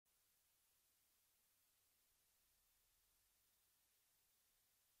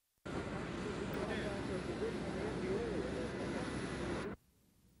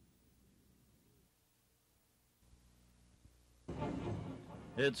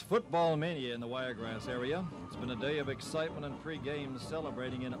It's football mania in the Wiregrass area. It's been a day of excitement and free games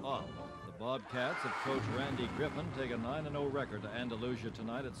celebrating in Opp. The Bobcats of Coach Randy Griffin take a 9-0 record to Andalusia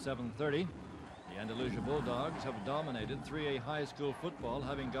tonight at 7:30. The Andalusia Bulldogs have dominated 3A high school football,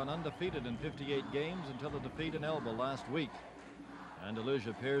 having gone undefeated in 58 games until a defeat in Elba last week.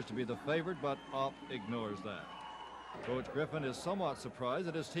 Andalusia appears to be the favorite, but Opp ignores that. Coach Griffin is somewhat surprised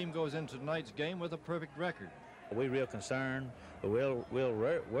that his team goes into tonight's game with a perfect record. We're real concerned, but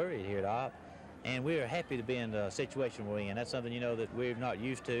we're worried here at Opp, and we're happy to be in the situation we're in. That's something, you know, that we're not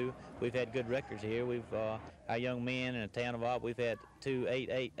used to. We've had good records here. Our young men in the town of Opp, we've had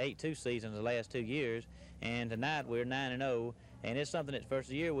 8-2 seasons the last 2 years, and tonight we're 9-0, and it's something that first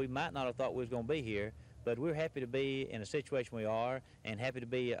of the year we might not have thought we was going to be here, but we're happy to be in a situation we are, and happy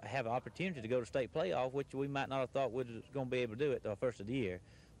to have an opportunity to go to state playoff, which we might not have thought we was going to be able to do it the first of the year.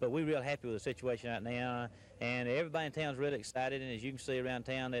 But we're real happy with the situation right now, and everybody in town's really excited, and as you can see around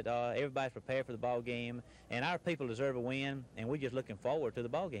town that everybody's prepared for the ball game, and our people deserve a win, and we're just looking forward to the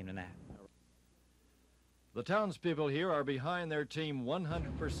ball game tonight. The townspeople here are behind their team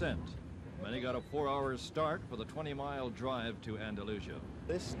 100%. Many got a 4-hour start for the 20-mile drive to Andalusia.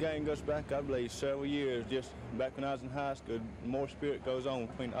 This game goes back, I believe, several years. Just back when I was in high school, more spirit goes on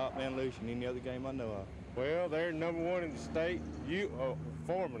between Opp and Andalusia than any other game I know of. Well, they're number one in the state.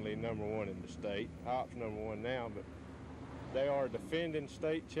 Formerly number one in the state. Opp's number one now, but they are defending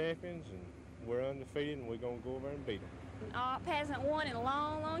state champions, and we're undefeated, and we're going to go over and beat them. Opp hasn't won in a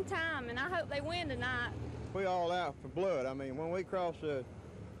long, long time, and I hope they win tonight. We all out for blood. I mean, when we cross the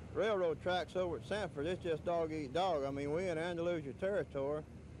railroad tracks over at Sanford, it's just dog eat dog. I mean, we're in Andalusia territory,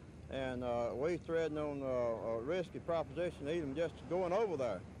 and we threading on a risky proposition, even just going over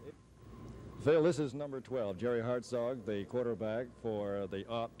there. Phil, this is number 12, Jerry Hartzog, the quarterback for the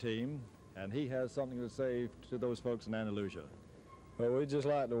Opp team, and he has something to say to those folks in Andalusia. Well, we'd just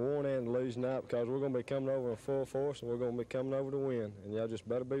like to warn Andalusia tonight because we're going to be coming over in full force, and we're going to be coming over to win, and y'all just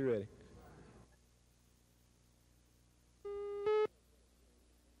better be ready.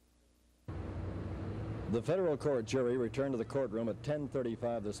 The federal court jury returned to the courtroom at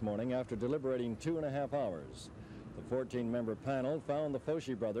 10:35 this morning after deliberating 2.5 hours. The 14-member panel found the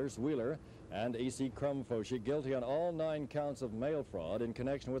Foshee brothers, Wheeler and E.C. Crum Foshee, guilty on all 9 counts of mail fraud in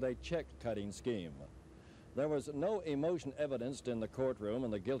connection with a check-cutting scheme. There was no emotion evidenced in the courtroom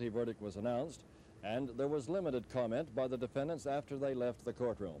and the guilty verdict was announced, and there was limited comment by the defendants after they left the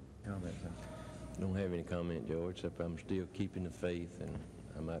courtroom. Comment? I don't have any comment, George, except I'm still keeping the faith, and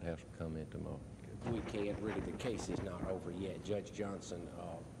I might have some comment tomorrow. We can't really, the case is not over yet. Judge Johnson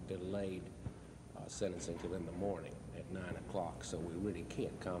delayed sentencing till in the morning at 9 o'clock, so we really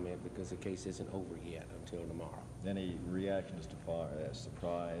can't comment because the case isn't over yet until tomorrow. Any reactions to far as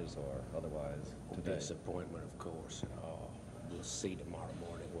surprise or otherwise today? Disappointment, of course. We'll see tomorrow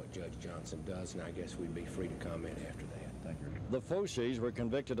morning what Judge Johnson does, and I guess we'd be free to comment after that. Thank you. The Foshees were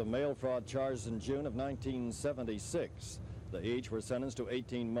convicted of mail fraud charges in June of 1976. They each were sentenced to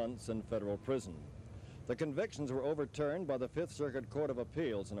 18 months in federal prison. The convictions were overturned by the Fifth Circuit Court of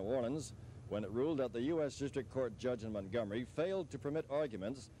Appeals in New Orleans when it ruled that the U.S. District Court judge in Montgomery failed to permit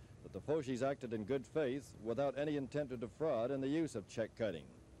arguments that the Foshees acted in good faith without any intent to defraud in the use of check cutting.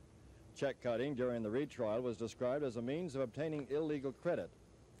 Check cutting during the retrial was described as a means of obtaining illegal credit.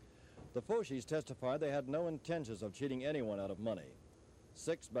 The Foshees testified they had no intentions of cheating anyone out of money.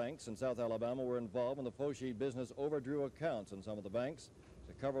 6 banks in South Alabama were involved when the Foshee business overdrew accounts in some of the banks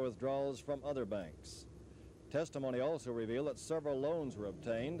to cover withdrawals from other banks. Testimony also revealed that several loans were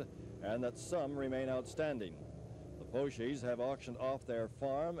obtained and that some remain outstanding. The Foshees have auctioned off their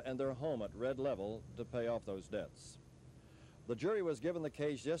farm and their home at Red Level to pay off those debts. The jury was given the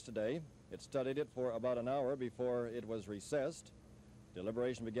case yesterday. It studied it for about an hour before it was recessed.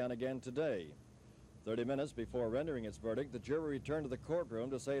 Deliberation began again today. 30 minutes before rendering its verdict, the jury returned to the courtroom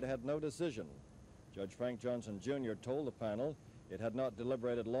to say it had no decision. Judge Frank Johnson, Jr. told the panel it had not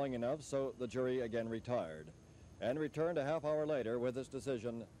deliberated long enough, so the jury again retired and returned a half hour later with its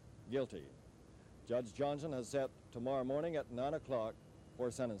decision, guilty. Judge Johnson has set tomorrow morning at 9 o'clock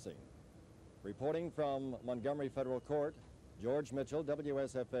for sentencing. Reporting from Montgomery Federal Court, George Mitchell,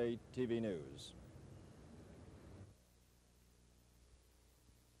 WSFA TV News.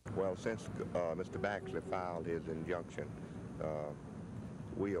 Well, since Mr. Baxley filed his injunction,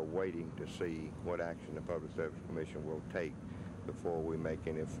 we are waiting to see what action the Public Service Commission will take before we make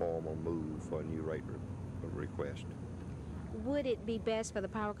any formal move for a new rate request. would it be best for the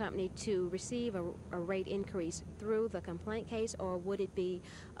power company to receive a rate increase through the complaint case, or would it be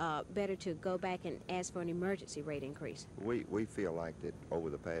better to go back and ask for an emergency rate increase? We feel like that over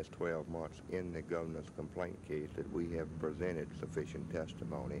the past 12 months in the governor's complaint case that we have presented sufficient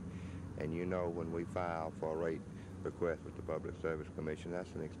testimony. And you know, when we file for a rate request with the Public Service Commission, that's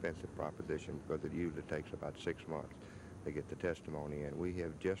an expensive proposition because it usually takes about 6 months to get the testimony in. We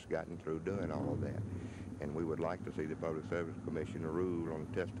have just gotten through doing all of that, and we would like to see the Public Service Commission rule on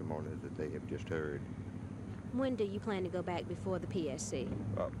the testimonies that they have just heard. When do you plan to go back before the PSC?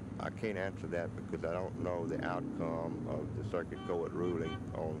 I can't answer that because I don't know the outcome of the Circuit Court ruling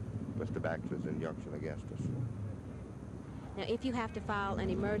on Mr. Baxter's injunction against us. Now, if you have to file an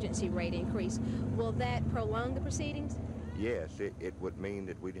emergency rate increase, will that prolong the proceedings? Yes, it would mean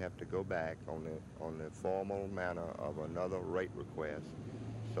that we'd have to go back on the formal manner of another rate request.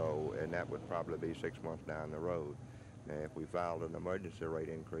 So, and that would probably be 6 months down the road. Now, if we filed an emergency rate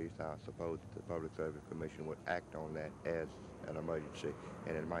increase, I suppose the Public Service Commission would act on that as an emergency,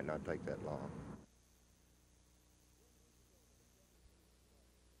 and it might not take that long.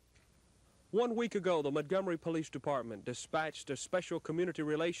 1 week ago, the Montgomery Police Department dispatched a special community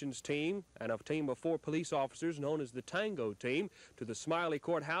relations team and a team of 4 police officers known as the Tango Team to the Smiley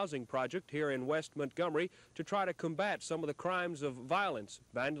Court Housing Project here in West Montgomery to try to combat some of the crimes of violence,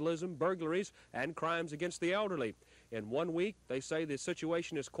 vandalism, burglaries, and crimes against the elderly. In 1 week, they say the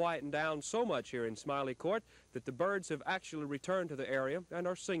situation has quietened down so much here in Smiley Court that the birds have actually returned to the area and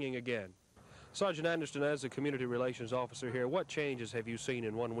are singing again. Sergeant Anderson, as a community relations officer here, what changes have you seen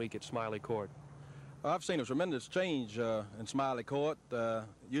in 1 week at Smiley Court? I've seen a tremendous change in Smiley Court.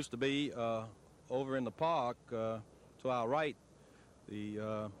 Used to be over in the park to our right,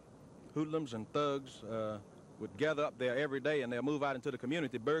 the hoodlums and thugs would gather up there every day, and they'll move out into the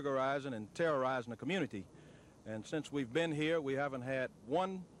community, burglarizing and terrorizing the community. And since we've been here, we haven't had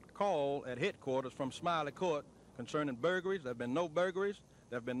one call at headquarters from Smiley Court concerning burglaries. There have been no burglaries.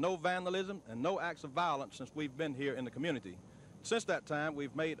 There have been no vandalism and no acts of violence since we've been here in the community. Since that time,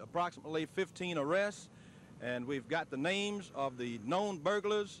 we've made approximately 15 arrests, and we've got the names of the known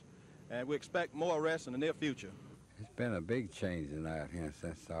burglars, and we expect more arrests in the near future. It's been a big change out here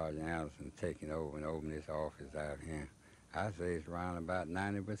since Sergeant Anderson taking over and opened this office out here. I say it's around about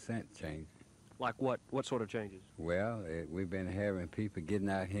 90% change. Like what? What sort of changes? Well, we've been having people getting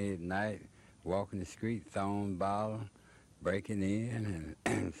out here at night, walking the street, throwing bottles, breaking in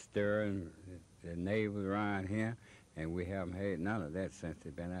and stirring the neighbors around here, and we haven't had none of that since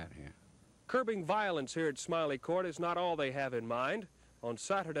they've been out here. Curbing violence here at Smiley Court is not all they have in mind. On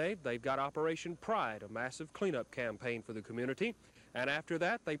Saturday, they've got Operation Pride, a massive cleanup campaign for the community, and after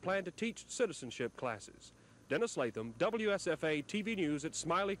that, they plan to teach citizenship classes. Dennis Latham, WSFA TV News at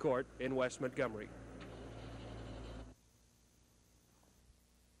Smiley Court in West Montgomery.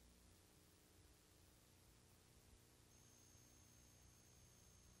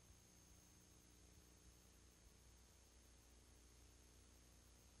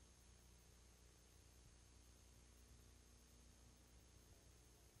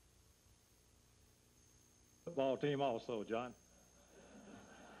 Football team also, John.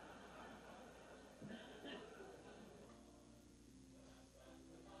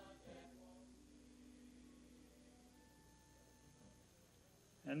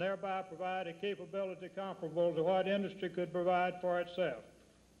 And thereby provide a capability comparable to what industry could provide for itself.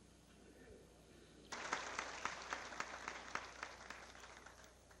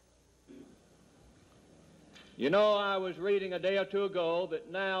 You know, I was reading a day or two ago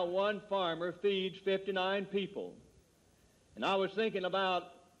that now one farmer feeds 59 people. And I was thinking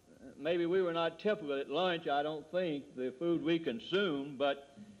about, maybe we were not typical at lunch, I don't think, the food we consume,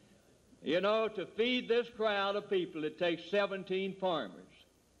 but, you know, to feed this crowd of people, it takes 17 farmers.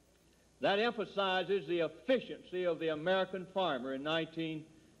 That emphasizes the efficiency of the American farmer in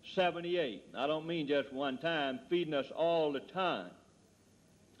 1978. I don't mean just one time, feeding us all the time.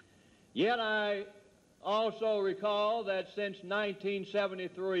 Yet I also recall that since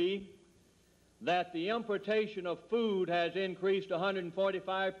 1973, that the importation of food has increased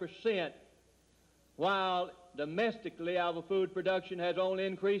 145%, while domestically our food production has only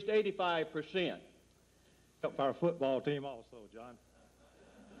increased 85%. Help our football team also, John.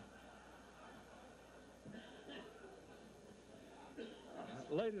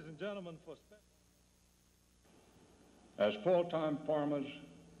 Ladies and gentlemen, as full-time farmers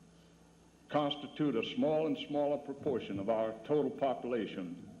constitute a small and smaller proportion of our total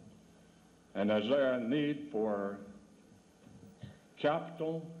population, and as their need for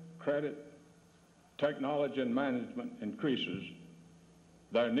capital, credit, technology, and management increases,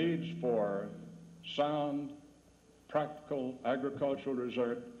 their needs for sound practical agricultural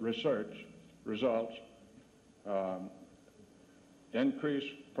research results increase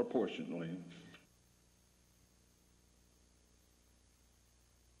proportionally.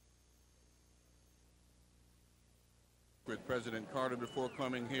 With President Carter before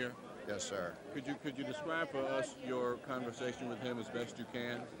coming here? Yes, sir. Could you describe for us your conversation with him as best you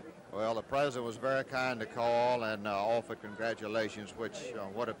can? Well, the president was very kind to call and offered congratulations, which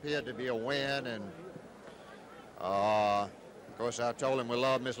what appeared to be a win. And of course, I told him we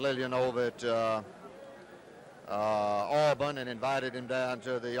love Miss Lillian over at Auburn and invited him down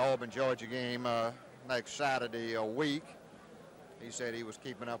to the Auburn-Georgia game next Saturday a week. He said he was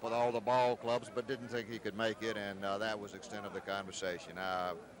keeping up with all the ball clubs but didn't think he could make it, and that was the extent of the conversation.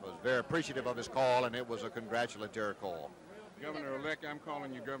 I was very appreciative of his call, and it was a congratulatory call. Governor-elect, I'm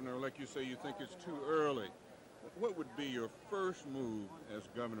calling you Governor-elect. You say you think it's too early. What would be your first move as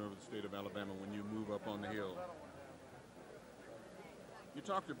governor of the state of Alabama when you move up on the Hill? You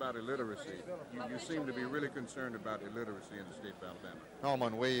talked about illiteracy. You seem to be really concerned about illiteracy in the state of Alabama.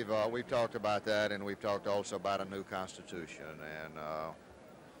 Holman, we've talked about that, and we've talked also about a new constitution, and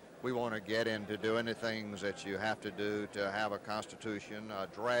we want to get into doing the things that you have to do to have a constitution, a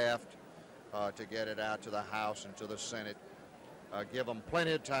draft, to get it out to the House and to the Senate. Give them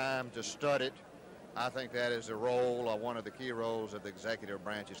plenty of time to study it. I think that is the role, one of the key roles of the executive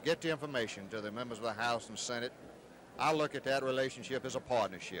branch, is get the information to the members of the House and Senate. I look at that relationship as a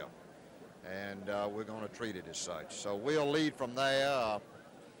partnership, and we're going to treat it as such. So we'll lead from there.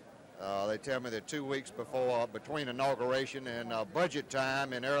 They tell me that 2 weeks between inauguration and budget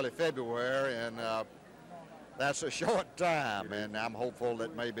time in early February, and that's a short time, and I'm hopeful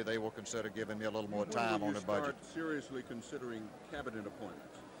that maybe they will consider giving me a little more time on the budget. Start seriously considering cabinet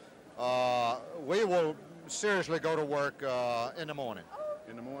appointments? We will seriously go to work in the morning.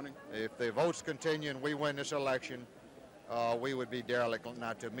 In the morning? If the votes continue and we win this election, we would be derelict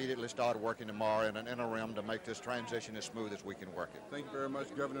not to immediately start working tomorrow in an interim to make this transition as smooth as we can work it. Thank you very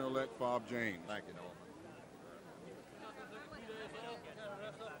much, Governor-elect Bob James. Thank you, Norman.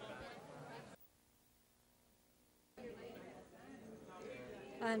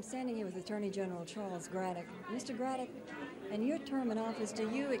 I'm standing here with Attorney General Charles Graddick. Mr. Graddick, in your term in office, do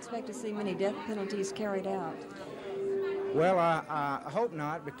you expect to see many death penalties carried out? Well, I hope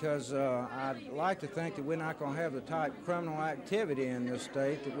not, because I'd like to think that we're not going to have the type of criminal activity in this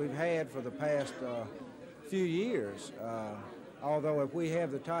state that we've had for the past few years. Although if we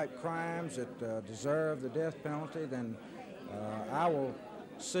have the type of crimes that deserve the death penalty, then I will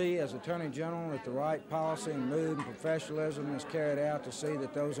see as Attorney General that the right policy and mood and professionalism is carried out to see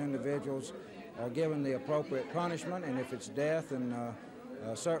that those individuals are given the appropriate punishment, and if it's death, then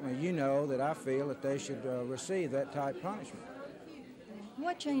certainly you know that I feel that they should receive that type of punishment.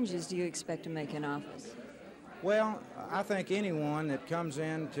 What changes do you expect to make in office? Well, I think anyone that comes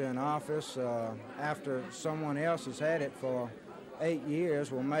into an office after someone else has had it for 8 years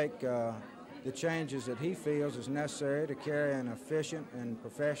will make the changes that he feels is necessary to carry an efficient and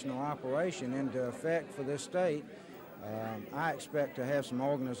professional operation into effect for this state. I expect to have some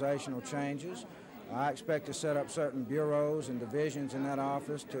organizational changes. I expect to set up certain bureaus and divisions in that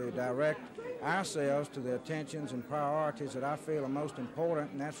office to direct ourselves to the attentions and priorities that I feel are most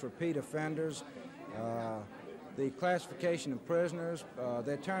important, and that's repeat offenders, the classification of prisoners.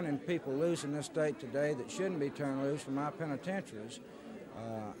 They're turning people loose in this state today that shouldn't be turned loose from our penitentiaries.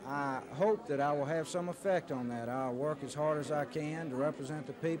 I hope that I will have some effect on that. I'll work as hard as I can to represent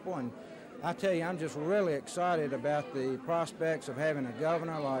the people, and I tell you, I'm just really excited about the prospects of having a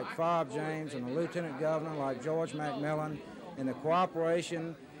governor like Bob James and a lieutenant governor like George McMillan, and the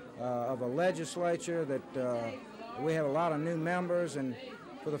cooperation of a legislature that we have a lot of new members, and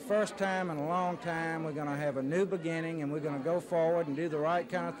for the first time in a long time, we're going to have a new beginning, and we're going to go forward and do the right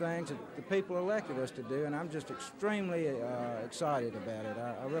kind of things that the people elected us to do, and I'm just extremely excited about it.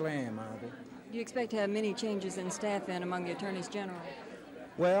 I really am, Ivy. Do you expect to have many changes in staff then among the attorneys general?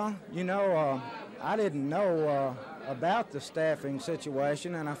 Well, you know, I didn't know about the staffing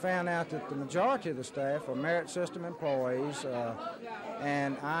situation, and I found out that the majority of the staff are merit system employees,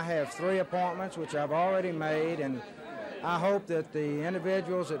 and I have 3 appointments which I've already made, and I hope that the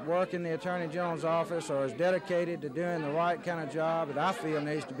individuals that work in the Attorney General's office are as dedicated to doing the right kind of job that I feel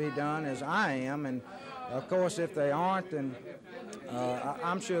needs to be done as I am, and of course if they aren't, then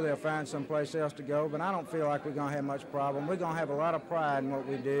I'm sure they'll find someplace else to go, but I don't feel like we're going to have much problem. We're going to have a lot of pride in what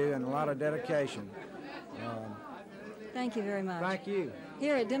we do and a lot of dedication. Thank you very much. Thank you.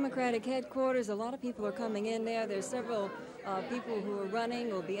 Here at Democratic headquarters, a lot of people are coming in there. There's several people who are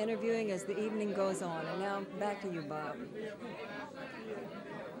running, will be interviewing as the evening goes on. And now back to you, Bob.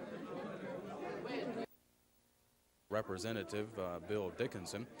 Representative Bill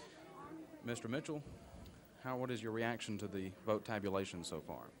Dickinson. Mr. Mitchell, what is your reaction to the vote tabulation so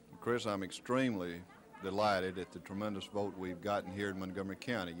far? Chris, I'm extremely delighted at the tremendous vote we've gotten here in Montgomery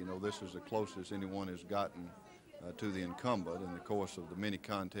County. You know, this is the closest anyone has gotten to the incumbent in the course of the many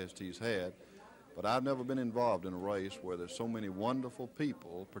contests he's had. But I've never been involved in a race where there's so many wonderful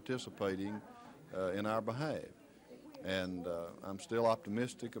people participating in our behalf. And I'm still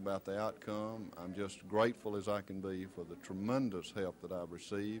optimistic about the outcome. I'm just grateful as I can be for the tremendous help that I've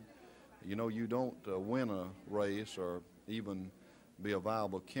received. You know, you don't win a race or even be a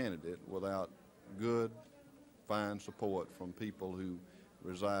viable candidate without good, fine support from people who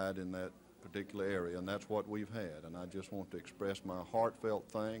reside in that particular area, and that's what we've had. And I just want to express my heartfelt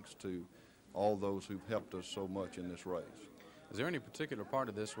thanks to all those who've helped us so much in this race. Is there any particular part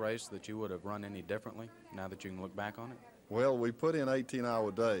of this race that you would have run any differently now that you can look back on it? Well, we put in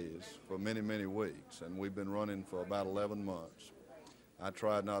 18-hour days for many, many weeks, and we've been running for about 11 months. I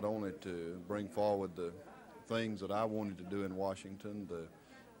tried not only to bring forward the things that I wanted to do in Washington,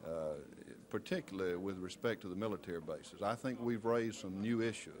 particularly with respect to the military bases. I think we've raised some new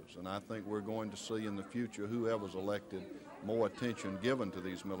issues, and I think we're going to see in the future, whoever's elected, more attention given to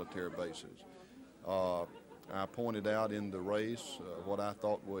these military bases. I pointed out in the race what I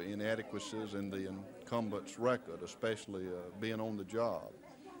thought were inadequacies in the incumbent's record, especially being on the job.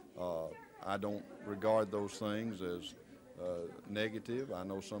 I don't regard those things as negative. I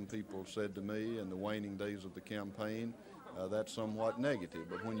know some people said to me in the waning days of the campaign, that's somewhat negative.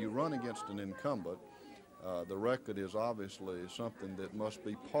 But when you run against an incumbent, the record is obviously something that must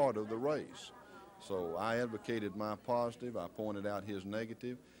be part of the race. So I advocated my positive. I pointed out his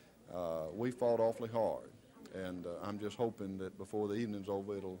negative. We fought awfully hard, and I'm just hoping that before the evening's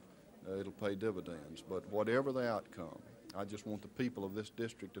over, it'll pay dividends. But whatever the outcome, I just want the people of this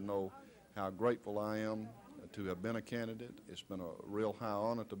district to know how grateful I am to have been a candidate. It's been a real high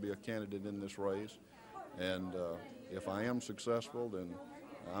honor to be a candidate in this race, and if I am successful, then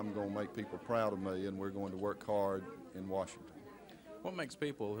I'm going to make people proud of me, and we're going to work hard in Washington. What makes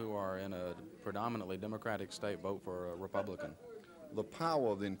people who are in a predominantly Democratic state vote for a Republican? The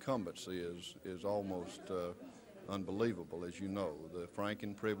power of the incumbency is almost unbelievable, as you know. The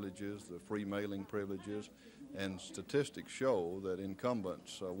franking privileges, the free mailing privileges, and statistics show that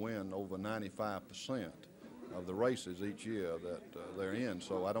incumbents win over 95% of the races each year that they're in.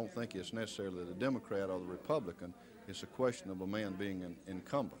 So I don't think it's necessarily the Democrat or the Republican. It's a question of a man being an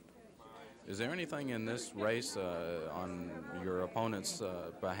incumbent. Is there anything in this race on your opponent's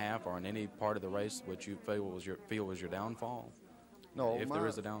behalf or in any part of the race which you feel was your downfall? No, if there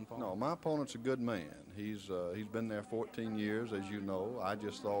is a downfall? No, my opponent's a good man. He's been there 14 years, as you know. I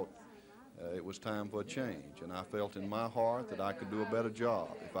just thought it was time for a change, and I felt in my heart that I could do a better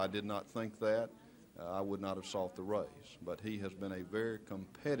job. If I did not think that, I would not have sought the race. But he has been a very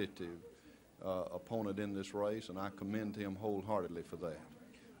competitive opponent in this race, and I commend him wholeheartedly for that.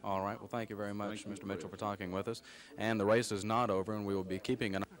 All right. Well, thank you very much, Mr. Mitchell, for talking with us. And the race is not over, and we will be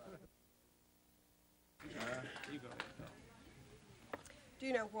keeping an eye. Do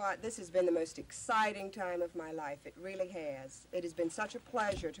you know what? This has been the most exciting time of my life. It really has. It has been such a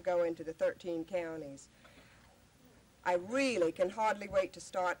pleasure to go into the 13 counties. I really can hardly wait to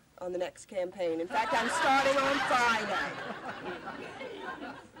start on the next campaign. In fact, I'm starting on Friday.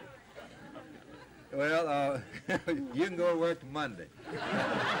 Well, you can go to work Monday.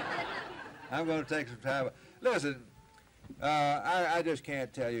 I'm going to take some time. Listen, I just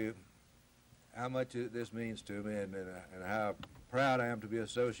can't tell you how much this means to me and how proud I am to be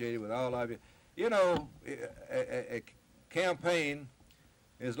associated with all of you. You know, a campaign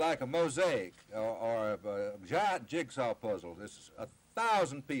is like a mosaic or a giant jigsaw puzzle. It's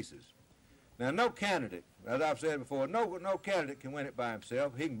 1,000 pieces. Now, no candidate, as I've said before, no candidate can win it by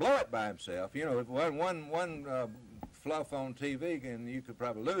himself. He can blow it by himself. You know, if one fluff on TV, and you could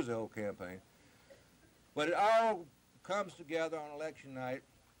probably lose the whole campaign. But it all comes together on election night,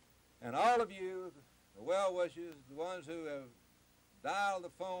 and all of you, the well-wishers, the ones who have dialed the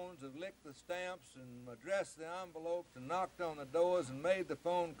phones, have licked the stamps and addressed the envelopes and knocked on the doors and made the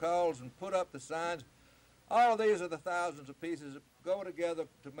phone calls and put up the signs, all of these are the thousands of pieces that go together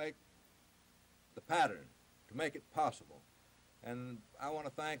to make the pattern, to make it possible. And I want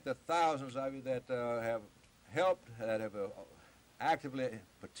to thank the thousands of you that have helped, that have actively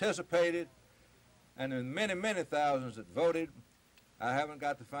participated, and the many, many thousands that voted. I haven't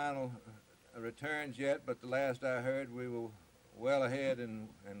got the final returns yet, but the last I heard we were well ahead and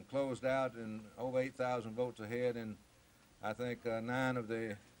closed out and over 8,000 votes ahead in, I think, 9 of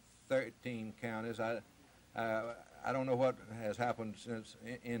the 13 counties. I don't know what has happened since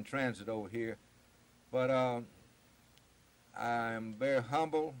in transit over here, but I'm very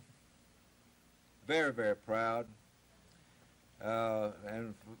humble, very, very proud,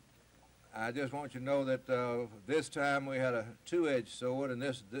 and I just want you to know that this time we had a two-edged sword, and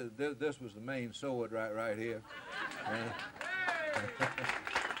this was the main sword right here.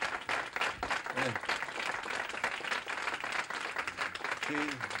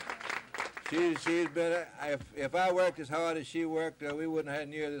 She's been, if I worked as hard as she worked, we wouldn't have had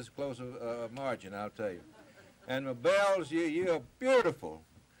near this close a margin, I'll tell you. And the Bells, you are beautiful.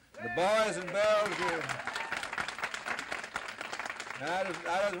 The boys and Bells, I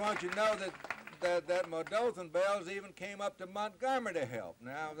just want you to know that my Dothan Bells even came up to Montgomery to help.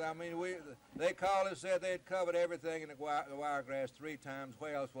 Now, I mean, they called and said they'd covered everything in the Wiregrass 3 times.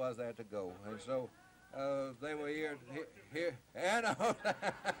 Where else was there to go? And so they were here. And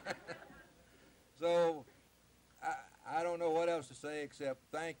so I don't know what else to say except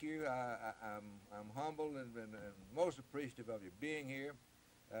thank you. I'm humbled and most appreciative of you being here.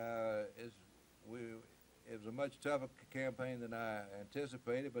 It was a much tougher campaign than I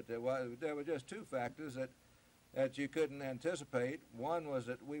anticipated, but there were just 2 factors that you couldn't anticipate. One was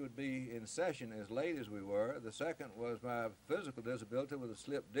that we would be in session as late as we were. The second was my physical disability with a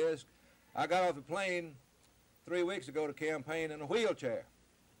slipped disc. I got off the plane 3 weeks ago to campaign in a wheelchair,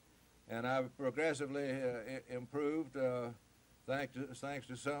 and I've progressively improved thanks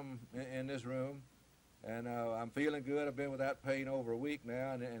to some in this room, and I'm feeling good. I've been without pain over a week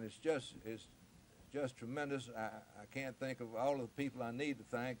now, and it's just tremendous. I can't think of all of the people I need to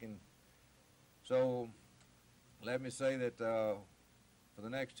thank, and so let me say that for the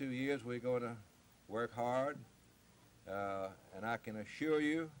next 2 years we're going to work hard, and I can assure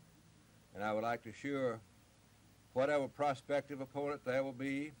you, and I would like to assure whatever prospective opponent there will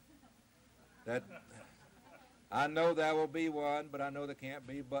be, that I know there will be one, but I know there can't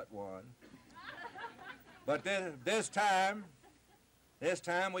be but one. But this time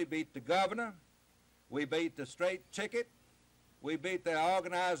we beat the governor, we beat the straight ticket, we beat the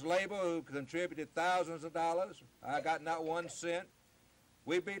organized labor who contributed thousands of dollars. I got not 1 cent.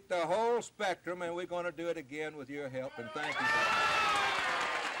 We beat the whole spectrum, and we're going to do it again with your help, and thank you very much.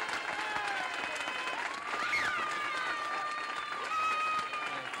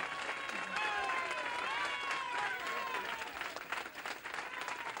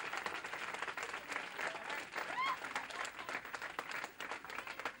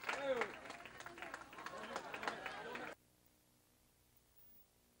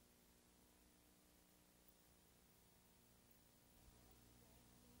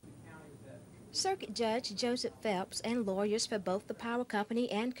 Circuit Judge Joseph Phelps and lawyers for both the power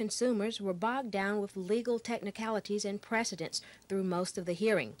company and consumers were bogged down with legal technicalities and precedents through most of the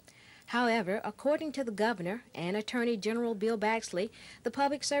hearing. However, according to the governor and Attorney General Bill Baxley, the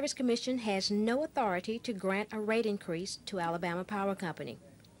Public Service Commission has no authority to grant a rate increase to Alabama Power Company.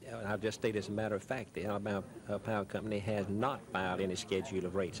 I'll just state as a matter of fact, the Alabama Power Company has not filed any schedule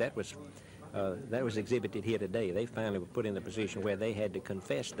of rates. That was exhibited here today. They finally were put in the position where they had to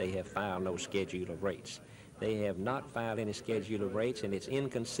confess they have filed no schedule of rates. They have not filed any schedule of rates, and it's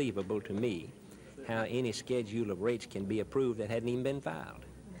inconceivable to me how any schedule of rates can be approved that hadn't even been filed.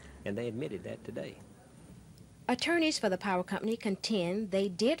 And they admitted that today. Attorneys for the power company contend they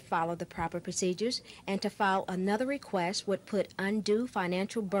did follow the proper procedures, and to file another request would put undue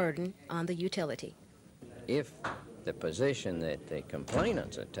financial burden on the utility. If the position that the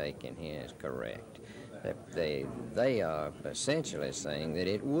complainants are taking here is correct, that they are essentially saying that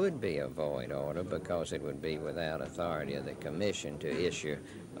it would be a void order because it would be without authority of the commission to issue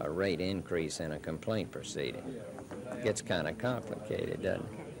a rate increase in a complaint proceeding. It gets kind of complicated, doesn't it?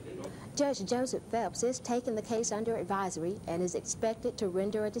 Judge Joseph Phelps is taking the case under advisory and is expected to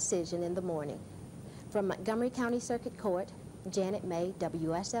render a decision in the morning. From Montgomery County Circuit Court, Janet May,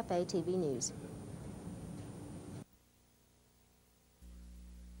 WSFA TV News.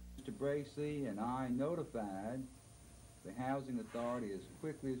 Mr. Bracey and I notified the Housing Authority as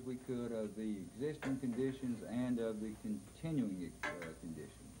quickly as we could of the existing conditions and of the continuing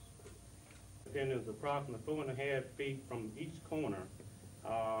conditions. Then there's approximately 4.5 feet from each corner,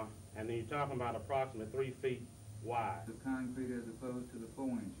 and then you're talking about approximately 3 feet wide. Of concrete as opposed to the 4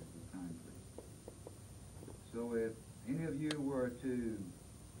 inches of concrete. So if any of you were to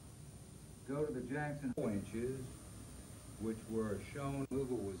go to the Jackson 4 inches, which were shown,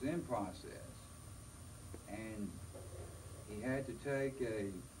 removal was in process, and he had to take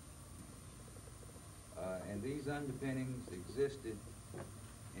and these underpinnings existed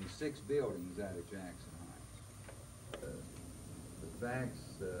in 6 buildings out of Jackson Heights. The facts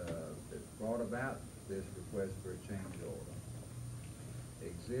that brought about this request for a change order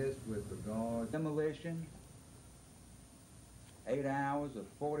exist with regard to demolition 8 hours of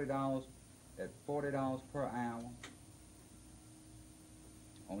 $40 at $40 per hour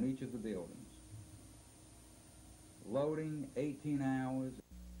on each of the buildings. Loading 18 hours.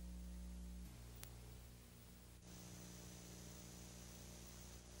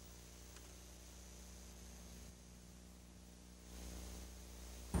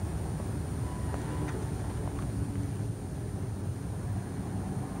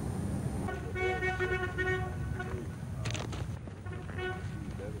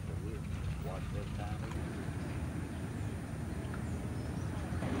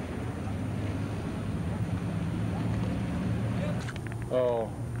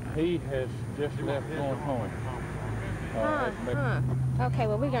 Oh, he has just left going home. Okay,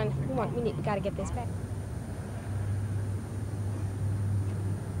 well, we got to get this back.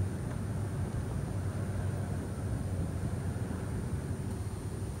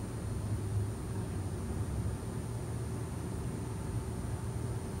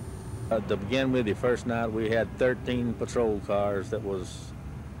 To begin with, the first night we had 13 patrol cars that was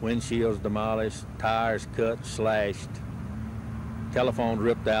windshields demolished, tires cut, slashed, telephones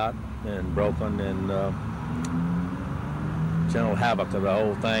ripped out and broken, and general havoc of the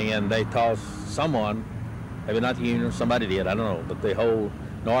whole thing. And they tossed someone, maybe not the union, somebody did, I don't know, but the whole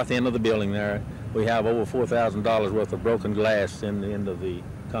north end of the building there, we have over $4,000 worth of broken glass in the end of the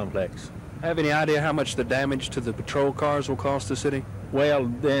complex. Have any idea how much the damage to the patrol cars will cost the city? Well,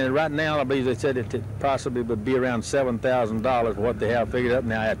 right now, I believe they said it possibly would be around $7,000, what they have figured up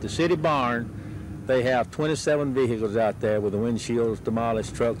now. At the city barn, they have 27 vehicles out there with the windshields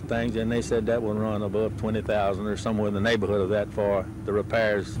demolished, truck things, and they said that will run above $20,000 or somewhere in the neighborhood of that for the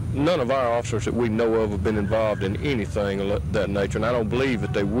repairs. None of our officers that we know of have been involved in anything of that nature, and I don't believe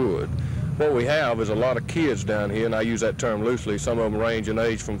that they would. What we have is a lot of kids down here, and I use that term loosely. Some of them range in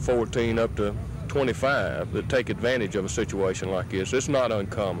age from 14 up to 25 that take advantage of a situation like this. It's not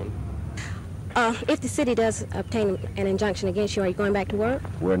uncommon. If the city does obtain an injunction against you, are you going back to work?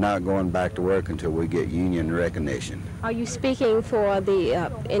 We're not going back to work until we get union recognition. Are you speaking for the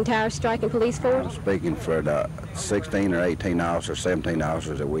entire striking police force? I'm speaking for the 16 or 18 officers, 17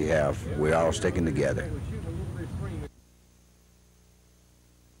 officers that we have. We're all sticking together.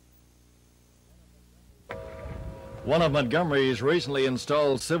 One of Montgomery's recently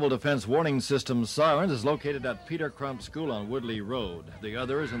installed civil defense warning system sirens is located at Peter Crump School on Woodley Road. The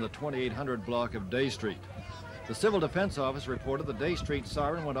other is in the 2800 block of Day Street. The Civil Defense Office reported the Day Street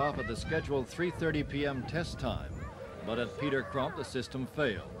siren went off at the scheduled 3:30 p.m. test time, but at Peter Crump the system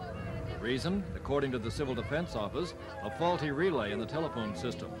failed. The reason, according to the Civil Defense Office, a faulty relay in the telephone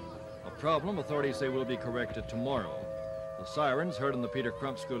system. A problem authorities say will be corrected tomorrow. The sirens heard in the Peter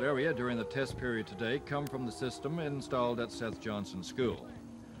Crump School area during the test period today come from the system installed at Seth Johnson School.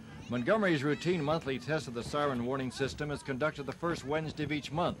 Montgomery's routine monthly test of the siren warning system is conducted the first Wednesday of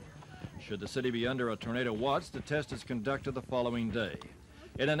each month. Should the city be under a tornado watch, the test is conducted the following day.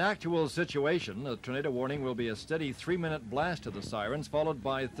 In an actual situation, a tornado warning will be a steady 3-minute blast of the sirens, followed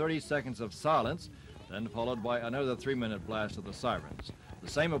by 30 seconds of silence, then followed by another 3-minute blast of the sirens. The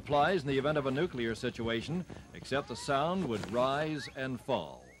same applies in the event of a nuclear situation, except the sound would rise and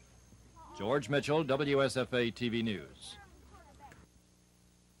fall. George Mitchell, WSFA TV News.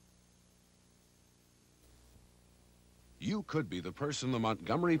 You could be the person the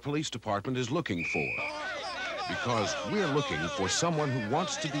Montgomery Police Department is looking for. Because we're looking for someone who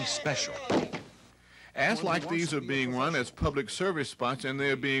wants to be special. Ads like these are being run as public service spots, and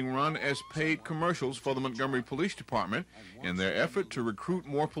they're being run as paid commercials for the Montgomery Police Department in their effort to recruit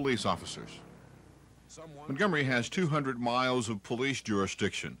more police officers. Montgomery has 200 miles of police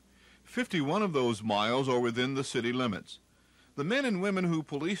jurisdiction. 51 of those miles are within the city limits. The men and women who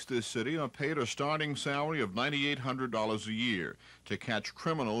police this city are paid a starting salary of $9,800 a year to catch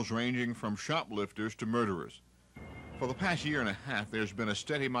criminals ranging from shoplifters to murderers. For the past year and a half, there's been a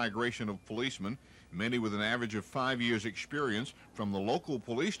steady migration of policemen, many with an average of 5 years' experience, from the local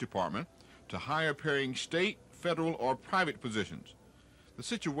police department to higher-paying state, federal, or private positions. The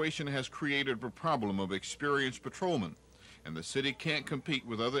situation has created a problem of experienced patrolmen, and the city can't compete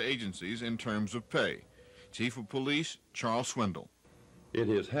with other agencies in terms of pay. Chief of Police Charles Swindle. It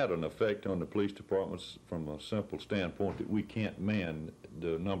has had an effect on the police departments from a simple standpoint that we can't man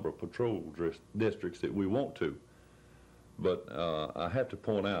the number of patrol districts that we want to. But I have to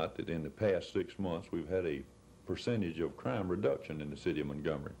point out that in the past 6 months, we've had a percentage of crime reduction in the city of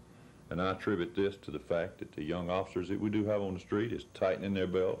Montgomery. And I attribute this to the fact that the young officers that we do have on the street is tightening their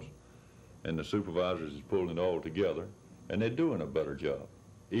belts, and the supervisors is pulling it all together, and they're doing a better job,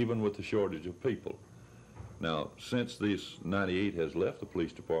 even with the shortage of people. Now, since this 98 has left the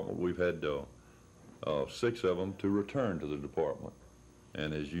police department, we've had 6 of them to return to the department.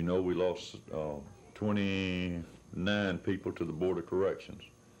 And as you know, we lost 29 people to the Board of Corrections.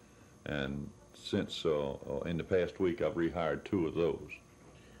 And since in the past week, I've rehired 2 of those.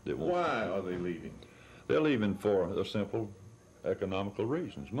 Why are they leaving? They're leaving for the simple economical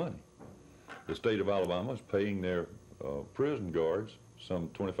reasons, money. The state of Alabama is paying their prison guards some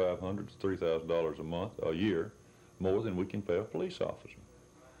 $2,500 to $3,000 a year, more than we can pay a police officer,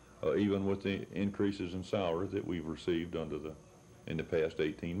 even with the increases in salary that we've received in the past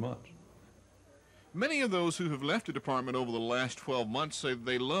 18 months. Many of those who have left the department over the last 12 months say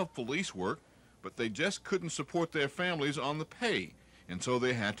they love police work, but they just couldn't support their families on the pay, and so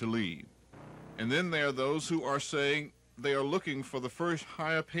they had to leave. And then there are those who are saying they are looking for the first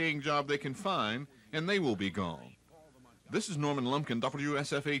higher-paying job they can find, and they will be gone. This is Norman Lumpkin,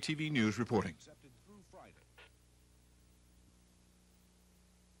 WSFA TV News reporting.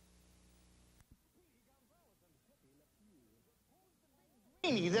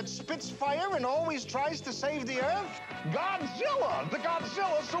 That spits fire and always tries to save the earth? Godzilla, the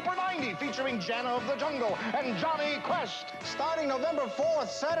Godzilla Super 90, featuring Jana of the Jungle and Johnny Quest. Starting November 4th,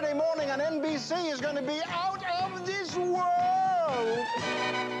 Saturday morning on NBC, is going to be out of this world.